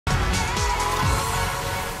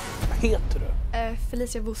heter du?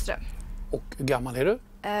 Felicia Boström. Och hur gammal är du?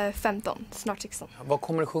 15, snart 16. Vad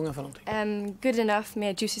kommer du sjunga för någonting? Good enough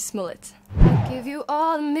med Juicy Smollett. I give you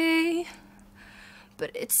all of me, but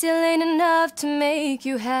it still ain't enough to make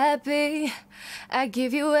you happy. I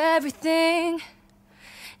give you everything,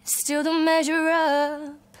 it still don't measure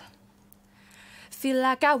up. Feel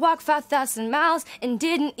like I walked 5,000 miles and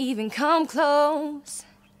didn't even come close.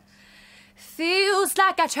 Feels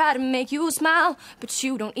like I try to make you smile, but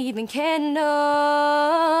you don't even care, no.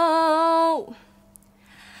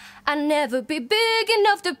 I'll never be big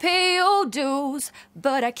enough to pay your dues,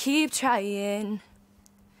 but I keep trying.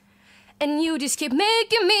 And you just keep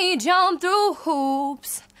making me jump through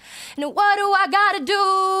hoops. And what do I gotta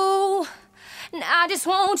do? And I just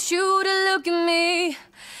want you to look at me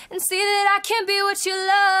and see that I can be what you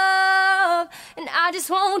love. And I just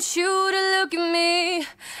want you to look at me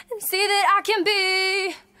and see that I can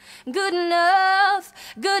be good enough,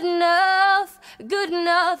 good enough, good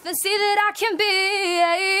enough. And see that I can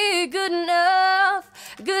be good enough,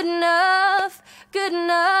 good enough, good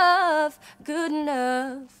enough, good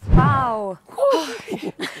enough. Wow!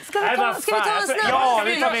 Ska vi ta en snabb? Ja,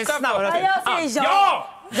 vi tar en snabb. Jag säger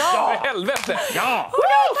ja! Ja! För helvete! Ja!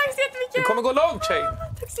 Tack så jättemycket! Du kommer gå långt, tjej.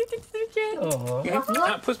 Tack så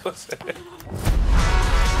jättemycket! Puss, puss.